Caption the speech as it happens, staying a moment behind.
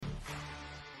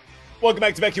Welcome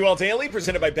back to BetQL Daily,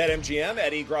 presented by BetMGM.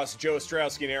 Eddie Gross, Joe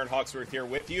Ostrowski, and Aaron Hawksworth here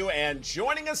with you. And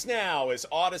joining us now is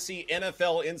Odyssey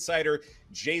NFL insider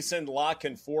Jason La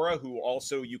Canfora, who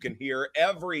also you can hear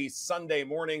every Sunday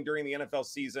morning during the NFL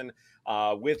season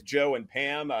with Joe and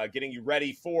Pam, getting you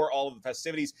ready for all of the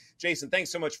festivities. Jason,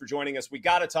 thanks so much for joining us. We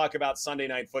got to talk about Sunday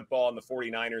Night Football and the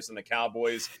 49ers and the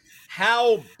Cowboys.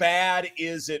 How bad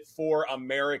is it for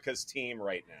America's team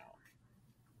right now?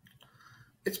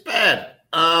 It's bad.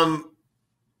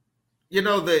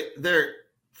 They're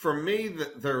for me,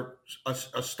 they're a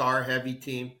star-heavy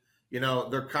team.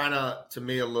 They're kind of, to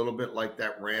me, a little bit like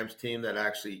that Rams team that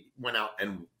actually went out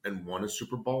and won a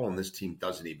Super Bowl, and this team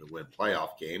doesn't even win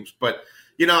playoff games. But,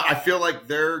 I feel like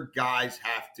their guys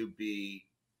have to be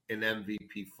in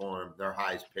MVP form, their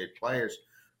highest-paid players,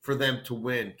 for them to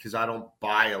win, because I don't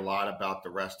buy a lot about the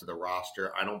rest of the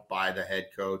roster. I don't buy the head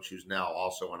coach, who's now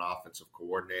also an offensive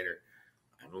coordinator.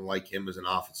 I don't like him as an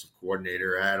offensive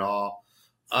coordinator at all.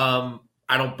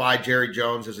 I don't buy Jerry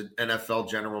Jones as an NFL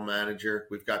general manager.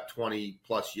 We've got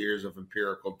 20-plus years of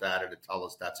empirical data to tell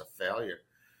us that's a failure.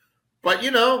 But,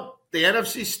 the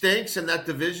NFC stinks, and that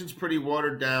division's pretty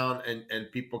watered down,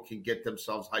 and people can get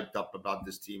themselves hyped up about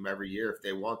this team every year if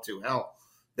they want to. Hell,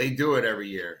 they do it every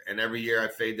year. And every year I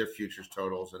fade their futures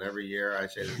totals, and every year I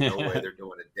say there's no way they're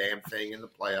doing a damn thing in the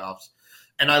playoffs.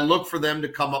 And I look for them to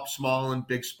come up small in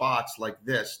big spots like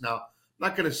this. Now, I'm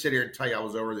not going to sit here and tell you I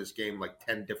was over this game like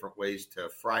 10 different ways to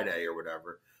Friday or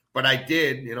whatever. But I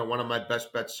did. One of my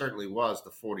best bets certainly was the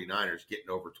 49ers getting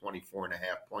over 24.5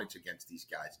 points against these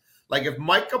guys. Like, if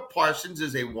Micah Parsons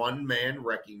is a one-man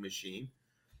wrecking machine,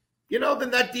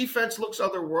 then that defense looks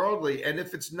otherworldly. And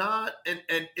if it's not, and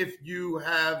if you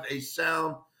have a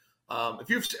sound, if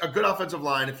you have a good offensive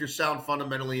line, if you're sound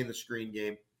fundamentally in the screen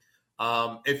game,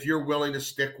 if you're willing to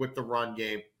stick with the run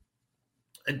game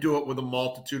and do it with a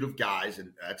multitude of guys,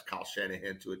 and that's Kyle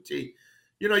Shanahan to a T,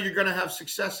 you're going to have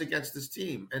success against this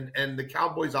team. And the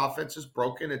Cowboys' offense is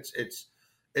broken. It's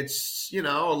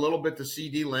a little bit to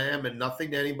CD Lamb and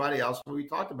nothing to anybody else. We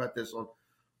talked about this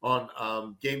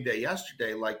on game day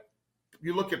yesterday. Like,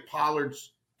 you look at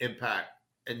Pollard's impact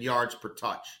and yards per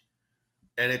touch,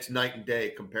 and it's night and day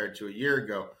compared to a year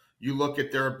ago. You look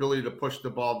at their ability to push the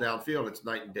ball downfield, it's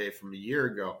night and day from a year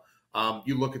ago.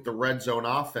 You look at the red zone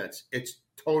offense, it's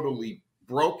totally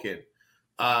broken.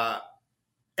 And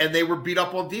they were beat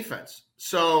up on defense.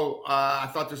 So I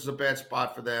thought this was a bad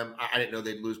spot for them. I didn't know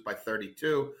they'd lose by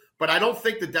 32. But I don't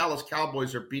think the Dallas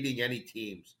Cowboys are beating any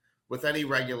teams with any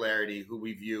regularity who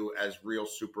we view as real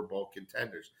Super Bowl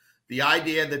contenders. The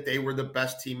idea that they were the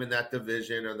best team in that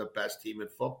division or the best team in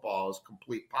football is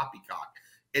complete poppycock.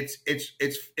 It's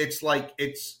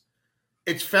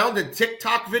found in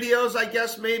TikTok videos, I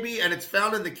guess, maybe, and it's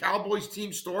found in the Cowboys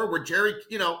team store where Jerry,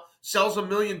 sells 1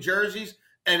 million jerseys,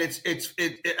 and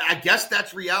I guess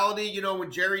that's reality,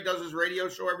 when Jerry does his radio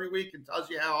show every week and tells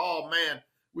you how, oh man,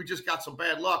 we just got some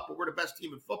bad luck, but we're the best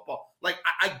team in football. Like,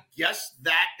 I guess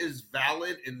that is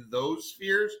valid in those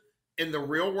spheres. In the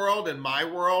real world, in my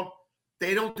world,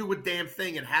 they don't do a damn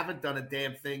thing and haven't done a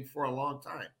damn thing for a long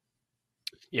time.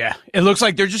 Yeah, it looks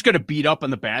like they're just going to beat up on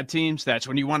the bad teams. That's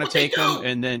when you want to take them,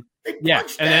 and then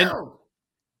and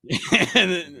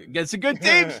then against the good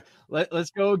teams, let's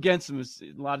go against them.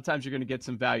 A lot of times you're going to get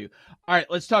some value. All right,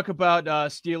 let's talk about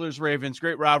Steelers Ravens.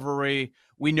 Great rivalry.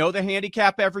 We know the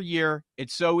handicap every year.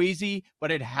 It's so easy, but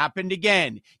it happened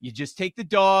again. You just take the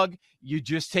dog. You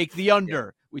just take the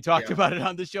under. Yeah. We talked about it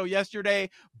on the show yesterday.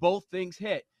 Both things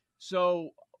hit.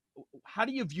 So, how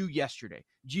do you view yesterday?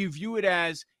 Do you view it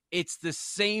as it's the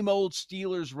same old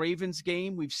Steelers-Ravens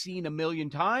game we've seen a million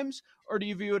times? Or do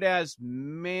you view it as,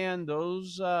 man,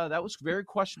 that was very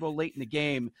questionable late in the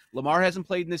game. Lamar hasn't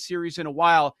played in this series in a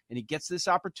while, and he gets this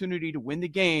opportunity to win the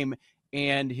game,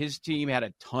 and his team had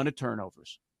a ton of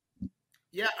turnovers.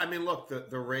 Yeah, I mean, look,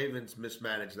 the Ravens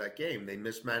mismanaged that game. They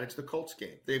mismanaged the Colts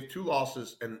game. They have 2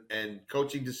 losses and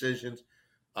coaching decisions,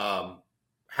 how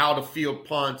to field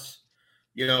punts,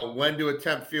 when to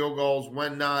attempt field goals,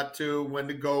 when not to, when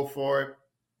to go for it,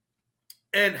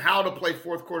 and how to play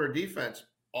fourth quarter defense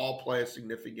all play a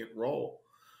significant role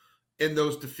in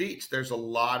those defeats. There's a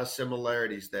lot of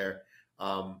similarities there.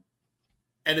 And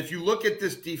if you look at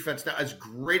this defense now, as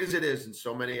great as it is in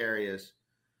so many areas,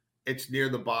 it's near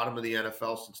the bottom of the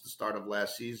NFL since the start of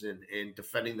last season in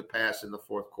defending the pass in the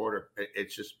fourth quarter.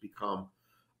 It's just become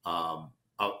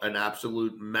an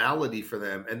absolute malady for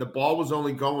them. And the ball was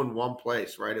only going one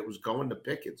place, right? It was going to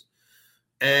Pickens.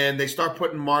 And they start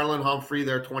putting Marlon Humphrey,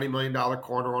 their $20 million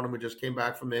corner, on him who just came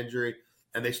back from injury.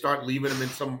 And they start leaving him in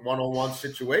some one-on-one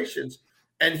situations.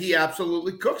 And he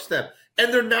absolutely cooks them.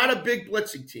 And they're not a big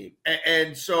blitzing team.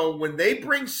 And so when they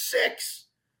bring 6,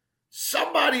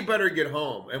 somebody better get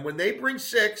home. And when they bring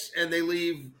 6 and they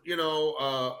leave,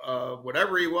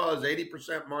 whatever he was,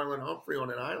 80% Marlon Humphrey on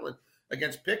an island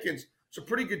against Pickens, it's a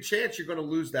pretty good chance you're going to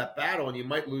lose that battle and you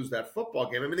might lose that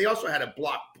football game. I mean, they also had a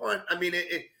blocked punt. I mean,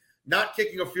 not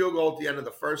kicking a field goal at the end of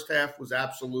the first half was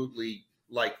absolutely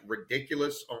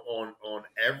ridiculous on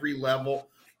every level.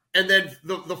 And then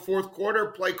the fourth quarter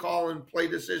play call and play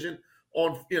decision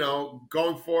on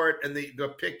going for it, and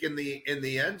the pick in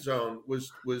the end zone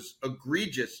was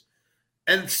egregious.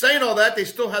 And saying all that, they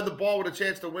still had the ball with a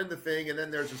chance to win the thing, and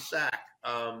then there's a sack.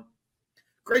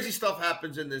 Crazy stuff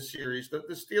happens in this series. The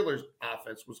Steelers'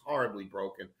 offense was horribly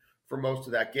broken for most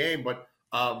of that game, but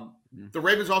the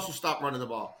Ravens also stopped running the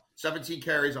ball. 17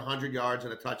 carries, 100 yards,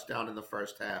 and a touchdown in the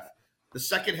first half. The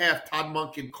second half, Todd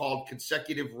Monken called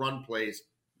consecutive run plays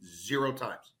 0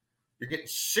 times. You're getting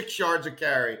 6 yards a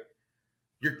carry.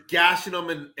 You're gashing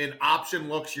them in option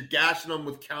looks. You're gashing them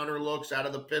with counter looks out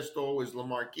of the pistol. Is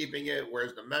Lamar keeping it?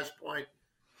 Where's the mesh point?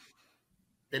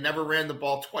 They never ran the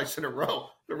ball twice in a row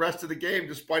the rest of the game,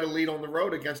 despite a lead on the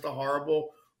road against a horrible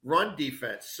run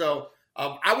defense. So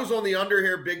I was on the under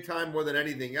here big time more than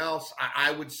anything else.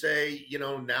 I would say,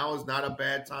 now is not a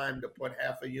bad time to put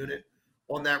half a unit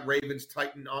on that Ravens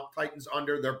Titans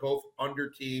under. They're both under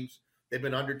teams. They've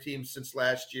been under teams since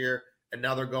last year, and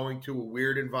now they're going to a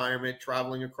weird environment,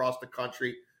 traveling across the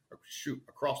country,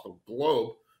 across the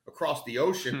globe, across the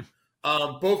ocean,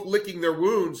 both licking their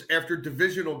wounds after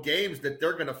divisional games that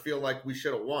they're going to feel like we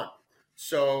should have won.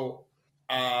 So,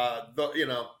 that'll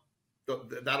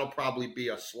probably be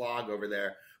a slog over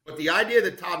there. But the idea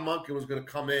that Todd Monken was going to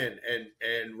come in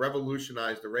and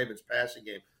revolutionize the Ravens passing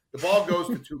game, the ball goes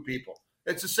to 2 people.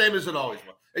 It's the same as it always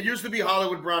was. It used to be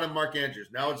Hollywood Brown and Mark Andrews.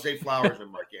 Now it's Zay Flowers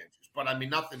and Mark Andrews. But, I mean,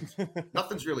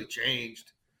 nothing's really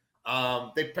changed.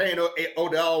 They paying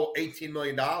Odell $18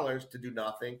 million to do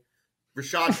nothing.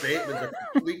 Rashad Bateman's a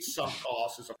complete sunk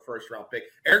cost as a first-round pick.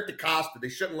 Eric DeCosta, they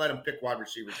shouldn't let him pick wide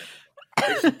receivers anymore.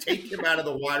 They should take him out of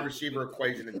the wide receiver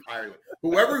equation entirely.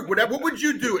 What would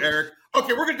you do, Eric?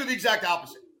 Okay, we're going to do the exact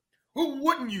opposite. Who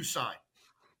wouldn't you sign?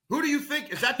 Who do you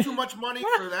think? Is that too much money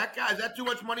for that guy? Is that too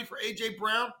much money for A.J.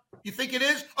 Brown? You think it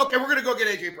is? Okay, we're going to go get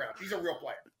A.J. Brown. He's a real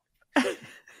player.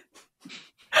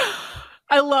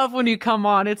 I love when you come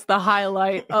on. It's the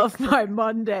highlight of my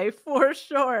Monday for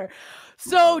sure.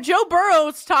 So Joe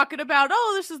Burrow's talking about,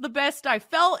 this is the best I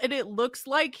felt, and it looks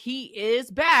like he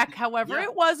is back. However,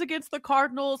 It was against the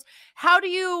Cardinals. How do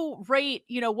you rate,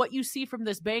 what you see from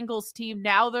this Bengals team?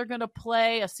 Now they're going to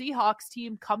play a Seahawks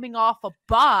team coming off a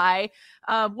bye.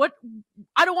 I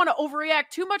don't want to overreact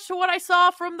too much to what I saw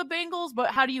from the Bengals,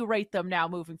 but how do you rate them now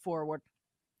moving forward?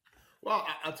 Well,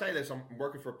 I'll tell you this. I'm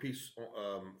working for a piece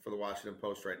for the Washington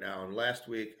Post right now. And last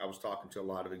week, I was talking to a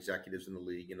lot of executives in the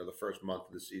league. The first month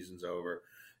of the season's over.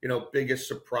 Biggest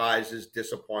surprises,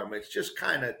 disappointments, just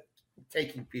kind of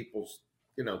taking people's,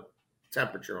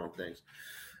 temperature on things.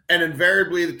 And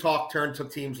invariably, the talk turned to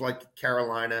teams like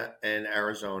Carolina and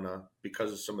Arizona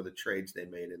because of some of the trades they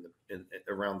made in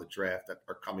around the draft that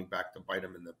are coming back to bite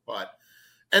them in the butt.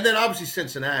 And then obviously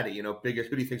Cincinnati, biggest.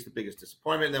 Who do you think is the biggest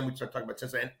disappointment? And then we start talking about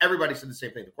Cincinnati, and everybody said the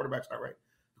same thing. The quarterback's not right.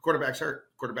 The quarterback's hurt.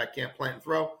 The quarterback can't plant and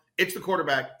throw. It's the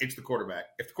quarterback. It's the quarterback.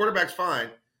 If the quarterback's fine,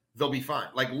 they'll be fine.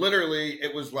 Literally,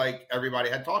 it was like everybody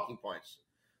had talking points.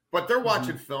 But they're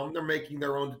watching film. They're making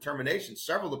their own determinations.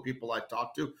 Several of the people I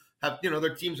talked to have,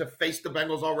 their teams have faced the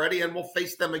Bengals already and will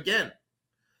face them again.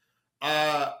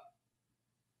 And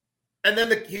then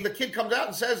the kid comes out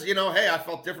and says, hey, I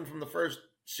felt different from the first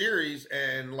series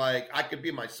and I could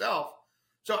be myself.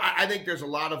 So I think there's a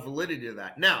lot of validity to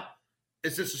that. Now,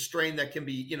 is this a strain that can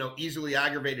be, easily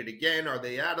aggravated again? Are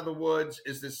they out of the woods?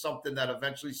 Is this something that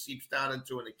eventually seeps down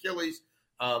into an Achilles?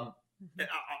 Are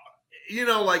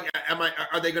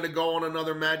they going to go on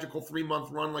another magical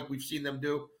 3-month run like we've seen them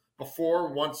do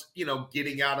before once,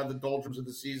 getting out of the doldrums of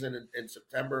the season in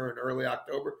September and early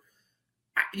October?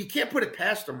 You can't put it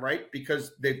past them, right?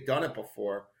 Because they've done it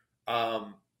before.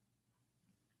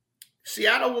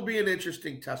 Seattle will be an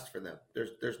interesting test for them.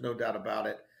 There's no doubt about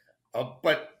it.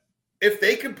 But if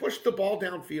they can push the ball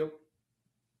downfield,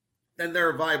 then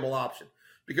they're a viable option.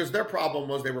 Because their problem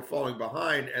was they were falling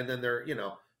behind, and then they're,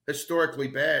 historically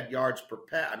bad yards per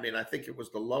pass. I mean, I think it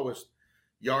was the lowest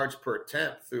yards per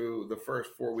attempt through the first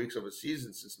 4 weeks of a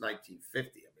season since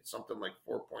 1950. I mean, something like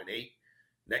 4.8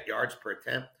 net yards per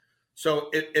attempt. So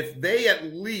if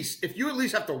you at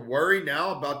least have to worry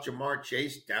now about Jamar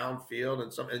Chase downfield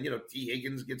and T.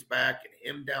 Higgins gets back and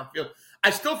him downfield, I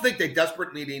still think they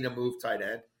desperately need to move tight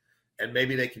end, and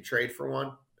maybe they can trade for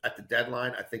one at the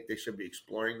deadline. I think they should be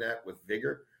exploring that with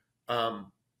vigor.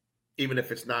 Even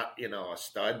if it's not, a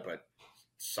stud, but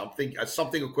something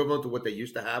equivalent to what they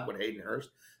used to have with Hayden Hurst.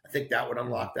 I think that would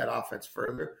unlock that offense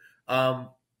further.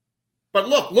 But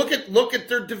look at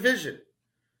their division.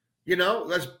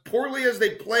 As poorly as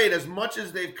they played, as much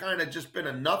as they've kind of just been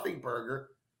a nothing burger,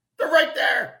 they're right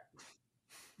there.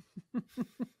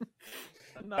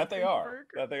 That they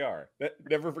are.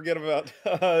 Never forget about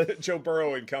Joe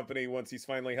Burrow and company once he's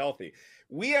finally healthy.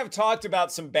 We have talked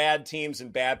about some bad teams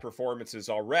and bad performances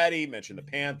already. Mentioned the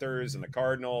Panthers and the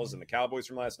Cardinals and the Cowboys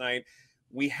from last night.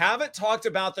 We haven't talked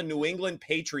about the New England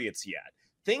Patriots yet.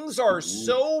 Things are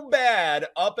so bad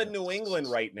up in New England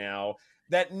right now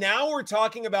that now we're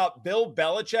talking about Bill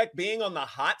Belichick being on the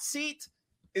hot seat.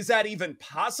 Is that even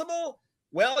possible?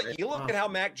 Well, you look at how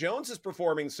Mac Jones is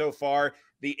performing so far.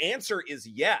 The answer is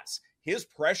yes. His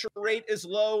pressure rate is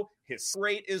low. His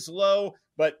rate is low.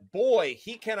 But boy,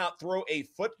 he cannot throw a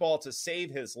football to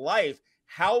save his life.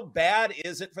 How bad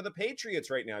is it for the Patriots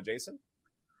right now, Jason?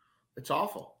 It's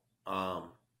awful.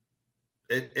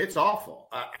 It's awful.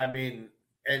 I mean,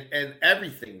 and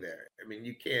everything there. I mean,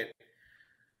 you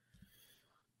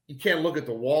can't look at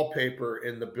the wallpaper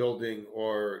in the building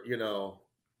or,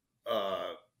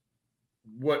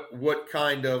 what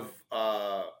kind of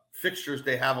fixtures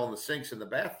they have on the sinks in the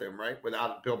bathroom, right?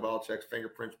 Without Bill Belichick's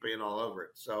fingerprints being all over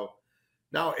it. So,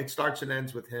 no, it starts and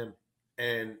ends with him.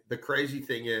 And the crazy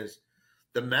thing is,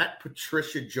 the Matt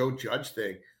Patricia, Joe Judge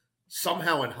thing,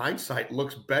 somehow in hindsight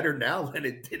looks better now than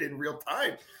it did in real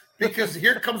time. Because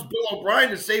here comes Bill O'Brien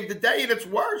to save the day, and it's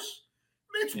worse.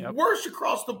 I mean, it's worse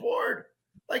across the board.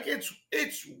 Like, it's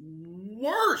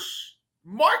worse,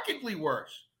 markedly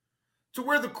worse, to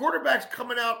where the quarterback's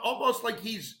coming out almost like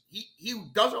he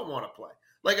doesn't want to play.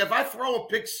 Like, if I throw a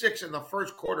pick six in the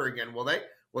first quarter again,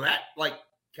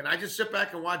 can I just sit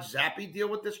back and watch Zappy deal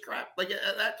with this crap? Like,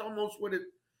 that's almost what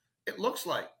it looks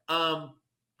like.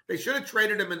 They should have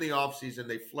traded him in the offseason.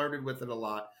 They flirted with it a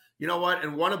lot. You know what?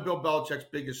 And one of Bill Belichick's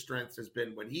biggest strengths has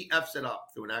been when he F's it up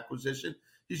through an acquisition,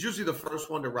 he's usually the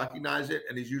first one to recognize it,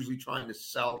 and he's usually trying to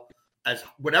sell as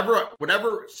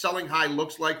whatever selling high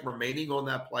looks like remaining on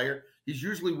that player. He's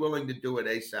usually willing to do it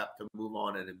ASAP to move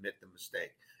on and admit the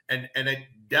mistake. And it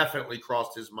definitely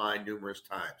crossed his mind numerous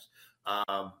times.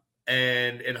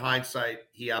 And in hindsight,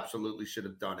 he absolutely should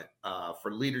have done it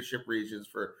for leadership reasons,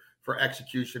 for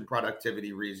execution,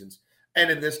 productivity reasons, and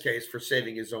in this case, for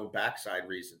saving his own backside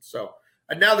reasons. So,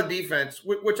 and now the defense,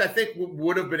 which I think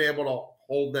would have been able to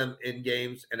hold them in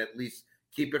games and at least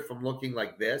keep it from looking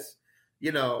like this.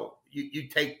 You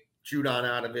take Judon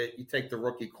out of it, you take the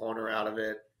rookie corner out of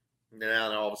it, and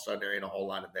now all of a sudden there ain't a whole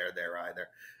lot of there either.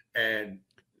 And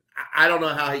I don't know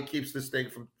how he keeps this thing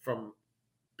from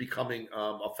becoming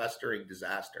a festering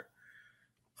disaster.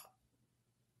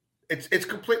 It's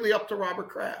completely up to Robert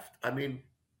Kraft. I mean,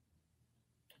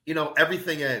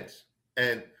 everything ends.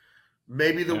 And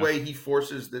maybe the way he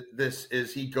forces this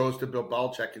is he goes to Bill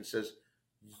Belichick and says,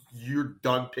 "You're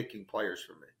done picking players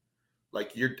for me.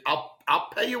 Like, I'll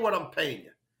pay you what I'm paying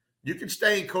you. You can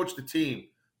stay and coach the team,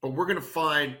 but we're going to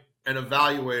find an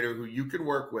evaluator who you can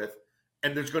work with,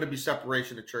 and there's going to be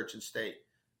separation of church and state."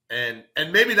 And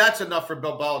maybe that's enough for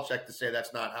Bill Belichick to say,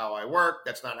 that's not how I work.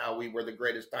 That's not how we were the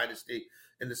greatest dynasty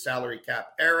in the salary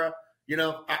cap era.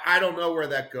 I don't know where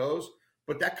that goes,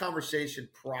 but that conversation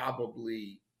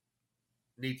probably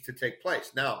needs to take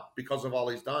place. Now, because of all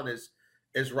he's done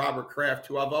is Robert Kraft,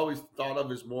 who I've always thought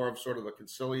of as more of sort of a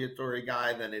conciliatory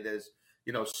guy than it is,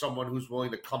 someone who's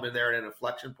willing to come in there at an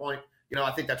inflection point.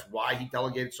 I think that's why he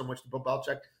delegated so much to Bill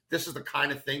Belichick. This is the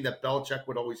kind of thing that Belichick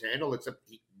would always handle, except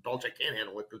Belichick can't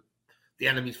handle it because the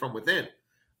enemy's from within.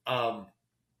 I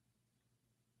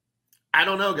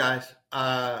don't know, guys.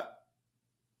 But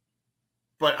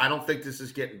I don't think this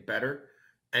is getting better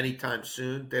anytime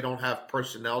soon. They don't have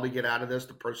personnel to get out of this.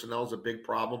 The personnel is a big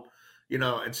problem,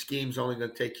 and scheme's only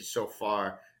going to take you so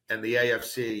far. And the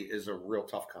AFC is a real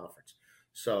tough conference.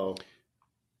 So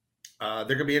there are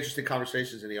going to be interesting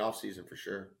conversations in the offseason for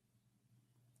sure.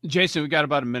 Jason, we got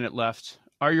about a minute left.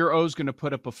 Are your O's going to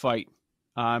put up a fight?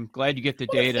 I'm glad you get the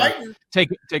data. Take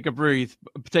a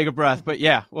breath. But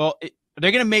yeah, well,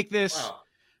 they're going to make this. Wow.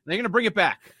 They're going to bring it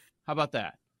back. How about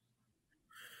that?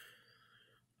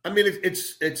 I mean,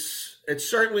 it's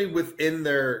certainly within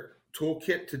their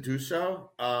toolkit to do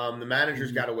so. The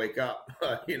manager's got to wake up.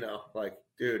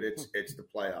 Dude, it's the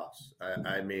playoffs.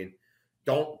 I mean,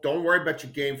 don't worry about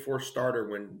your game 4 starter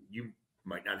when you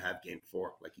might not have game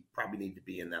 4. Like, you probably need to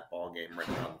be in that ball game right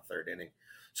around the 3rd inning.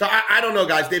 So I don't know,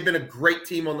 guys. They've been a great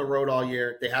team on the road all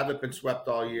year. They haven't been swept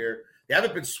all year. They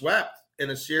haven't been swept in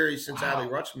a series since Adley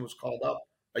Rutschman was called up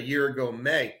a year ago,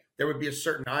 May. there would be a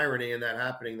certain irony in that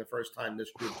happening the first time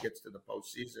this group gets to the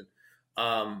postseason.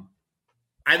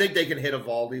 I think they can hit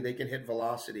Eovaldi. They can hit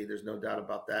velocity. There's no doubt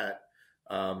about that.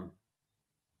 I'm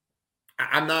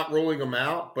not ruling them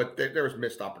out, but there was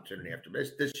missed opportunity after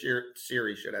this. This year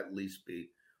series should at least be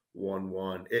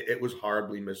 1-1. It was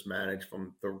horribly mismanaged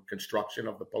from the construction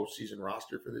of the postseason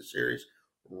roster for this series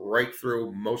right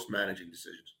through most managing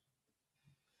decisions.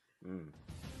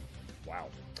 Wow.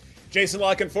 Jason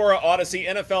La Canfora, Odyssey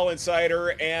NFL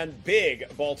insider and big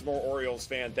Baltimore Orioles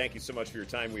fan. Thank you so much for your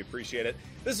time. We appreciate it.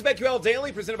 This is BetQL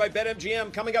Daily presented by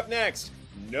BetMGM. Coming up next,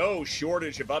 no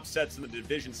shortage of upsets in the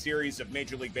division series of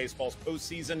Major League Baseball's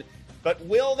postseason, but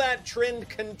will that trend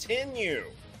continue?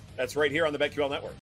 That's right here on the BetQL Network.